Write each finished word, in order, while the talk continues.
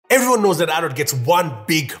Everyone knows that Android gets one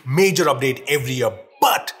big major update every year,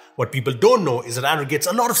 but what people don't know is that Android gets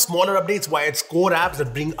a lot of smaller updates via its core apps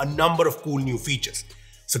that bring a number of cool new features.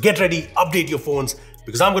 So get ready, update your phones,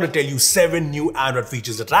 because I'm going to tell you 7 new Android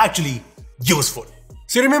features that are actually useful.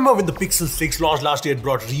 So you remember when the Pixel 6 launched last year, it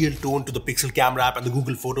brought real tone to the Pixel camera app and the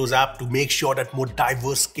Google Photos app to make sure that more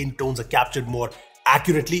diverse skin tones are captured more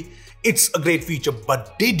accurately. It's a great feature,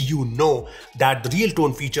 but did you know that the real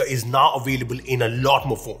tone feature is now available in a lot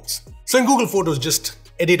more phones? So in Google Photos, just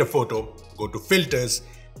edit a photo, go to filters,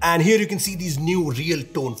 and here you can see these new real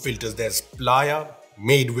tone filters. There's Playa,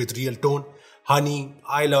 made with real tone, Honey,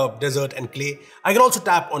 I Love, Desert, and Clay. I can also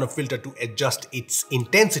tap on a filter to adjust its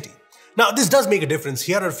intensity. Now, this does make a difference.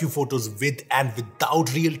 Here are a few photos with and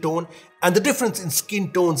without real tone, and the difference in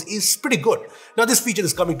skin tones is pretty good. Now, this feature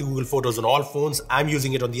is coming to Google Photos on all phones. I'm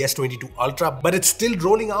using it on the S22 Ultra, but it's still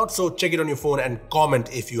rolling out, so check it on your phone and comment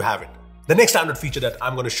if you have it. The next Android feature that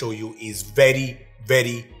I'm going to show you is very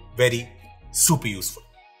super useful.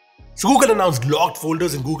 So Google announced locked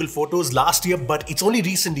folders in Google Photos last year, but it's only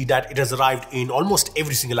recently that it has arrived in almost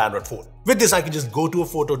every single Android phone. With this, I can just go to a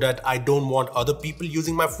photo that I don't want other people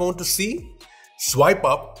using my phone to see, swipe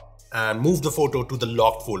up, and move the photo to the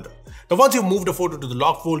locked folder. Now, once you've moved a photo to the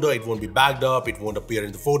locked folder, it won't be backed up, it won't appear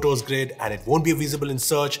in the photos grid, and it won't be visible in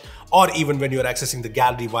search or even when you're accessing the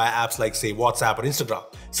gallery via apps like, say, WhatsApp or Instagram.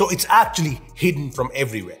 So it's actually hidden from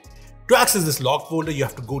everywhere. To access this locked folder, you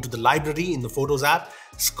have to go to the library in the Photos app,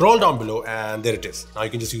 scroll down below, and there it is. Now you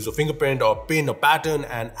can just use a fingerprint or pin or pattern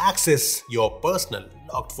and access your personal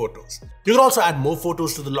locked photos. You can also add more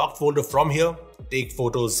photos to the locked folder from here, take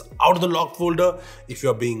photos out of the locked folder if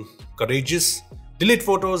you're being courageous, delete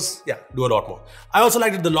photos, do a lot more. I also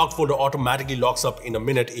like that the locked folder automatically locks up in a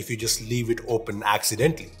minute if you just leave it open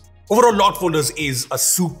accidentally. Overall, locked folders is a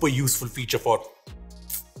super useful feature for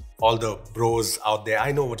all the bros out there.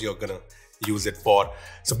 I know what you're gonna use it for.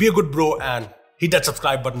 So be a good bro and hit that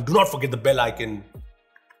subscribe button. Do not forget the bell icon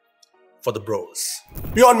for the bros.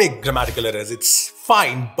 We all make grammatical errors. It's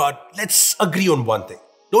fine, but let's agree on one thing.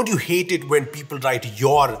 Don't you hate it when people write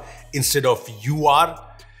your instead of you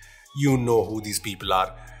are? You know who these people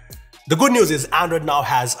are. The good news is Android now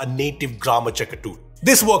has a native grammar checker tool.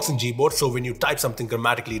 This works in Gboard, so when you type something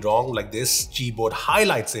grammatically wrong like this, Gboard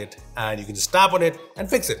highlights it and you can just tap on it and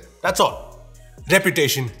fix it. That's all.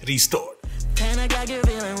 Reputation restored.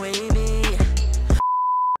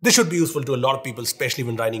 This should be useful to a lot of people, especially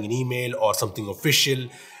when writing an email or something official.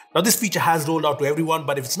 Now, this feature has rolled out to everyone,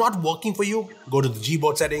 but if it's not working for you, go to the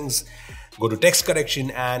Gboard settings, go to text correction,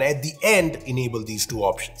 and at the end, enable these two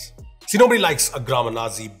options. See, nobody likes a grammar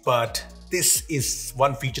Nazi, but this is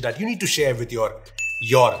one feature that you need to share with your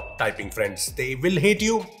typing friends. They will hate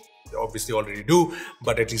you, they obviously already do,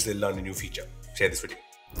 but at least they'll learn a new feature. Share this video.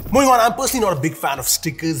 Moving on, I'm personally not a big fan of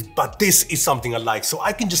stickers, but this is something I like. So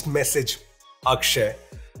I can just message Akshay.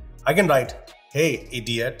 I can write, "Hey,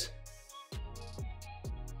 idiot."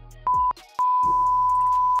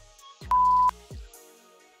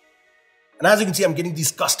 And as you can see, I'm getting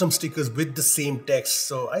these custom stickers with the same text.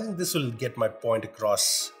 So I think this will get my point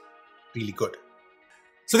across really good.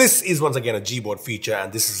 So this is once again a Gboard feature,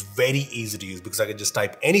 and this is very easy to use because I can just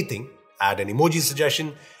type anything, add an emoji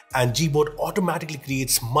suggestion, and Gboard automatically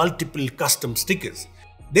creates multiple custom stickers.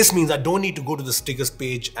 This means I don't need to go to the stickers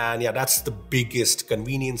page, and that's the biggest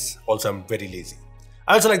convenience. Also, I'm very lazy.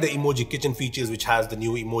 I also like the emoji kitchen features, which has the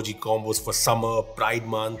new emoji combos for summer, Pride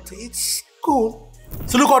month. It's cool.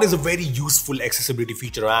 So Lookout is a very useful accessibility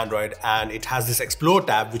feature on Android, and it has this Explore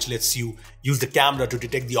tab which lets you use the camera to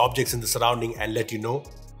detect the objects in the surrounding and let you know.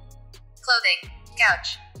 Clothing,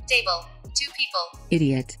 couch, table, 2 people.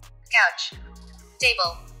 Idiot. Couch,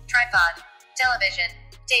 table, tripod, television,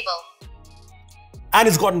 table. And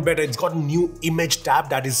it's gotten better. It's got a new image tab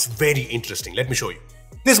that is very interesting. Let me show you.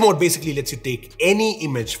 This mode basically lets you take any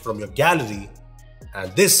image from your gallery,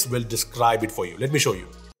 and this will describe it for you. Let me show you.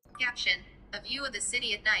 Caption, a view of the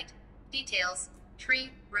city at night. Details,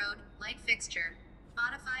 tree, road, light fixture.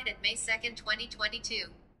 Modified at May 2nd, 2022.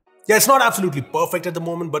 Yeah, it's not absolutely perfect at the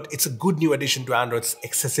moment, but it's a good new addition to Android's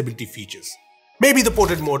accessibility features. Maybe the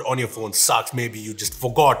portrait mode on your phone sucks. Maybe you just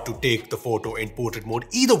forgot to take the photo in portrait mode.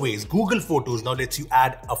 Either ways, Google Photos now lets you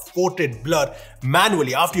add a portrait blur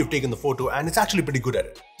manually after you've taken the photo, and it's actually pretty good at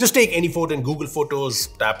it. Just take any photo in Google Photos,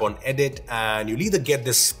 tap on edit, and you'll either get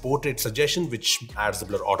this portrait suggestion, which adds the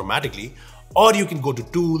blur automatically, or you can go to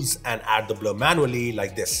tools and add the blur manually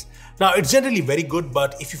like this. Now, it's generally very good,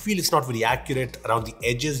 but if you feel it's not very accurate around the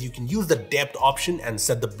edges, you can use the depth option and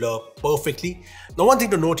set the blur perfectly. Now, one thing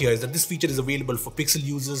to note here is that this feature is available for Pixel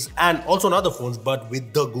users and also on other phones, but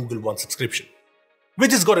with the Google One subscription.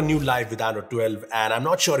 Widget's got a new live with Android 12, and I'm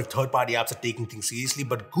not sure if third-party apps are taking things seriously,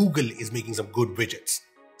 but Google is making some good widgets.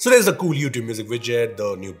 So there's the cool YouTube Music widget,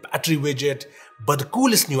 the new battery widget, but the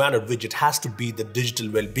coolest new Android widget has to be the digital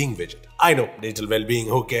well-being widget. I know, digital well-being,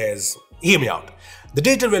 who cares? Hear me out. The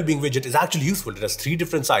digital well-being widget is actually useful. It has 3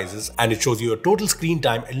 different sizes and it shows you your total screen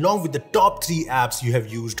time along with the top 3 apps you have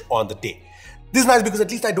used on the day. This is nice because at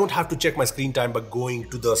least I don't have to check my screen time by going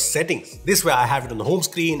to the settings. This way I have it on the home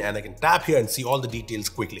screen and I can tap here and see all the details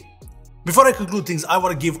quickly. Before I conclude things, I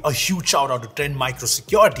want to give a huge shout out to Trend Micro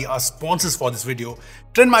Security, our sponsors for this video.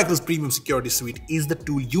 Trend Micro's Premium Security Suite is the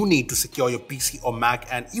tool you need to secure your PC or Mac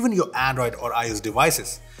and even your Android or iOS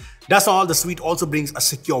devices. That's all, the suite also brings a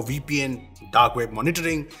secure VPN, dark web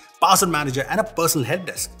monitoring, password manager and a personal help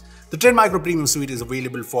desk. The Trend Micro Premium Suite is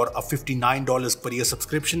available for a $59 per year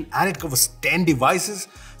subscription and it covers 10 devices.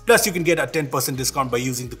 Plus you can get a 10% discount by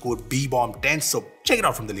using the code Beebom10, so check it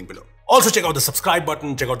out from the link below. Also check out the subscribe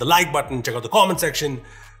button, check out the like button, check out the comment section.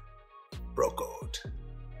 Bro code.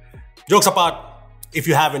 Jokes apart, if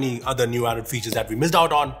you have any other new added features that we missed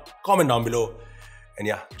out on, comment down below. And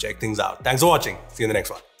yeah, check things out. Thanks for watching. See you in the next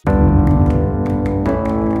one.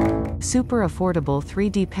 Super affordable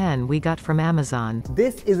 3D pen we got from Amazon.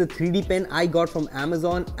 This is a 3D pen I got from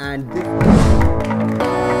Amazon and this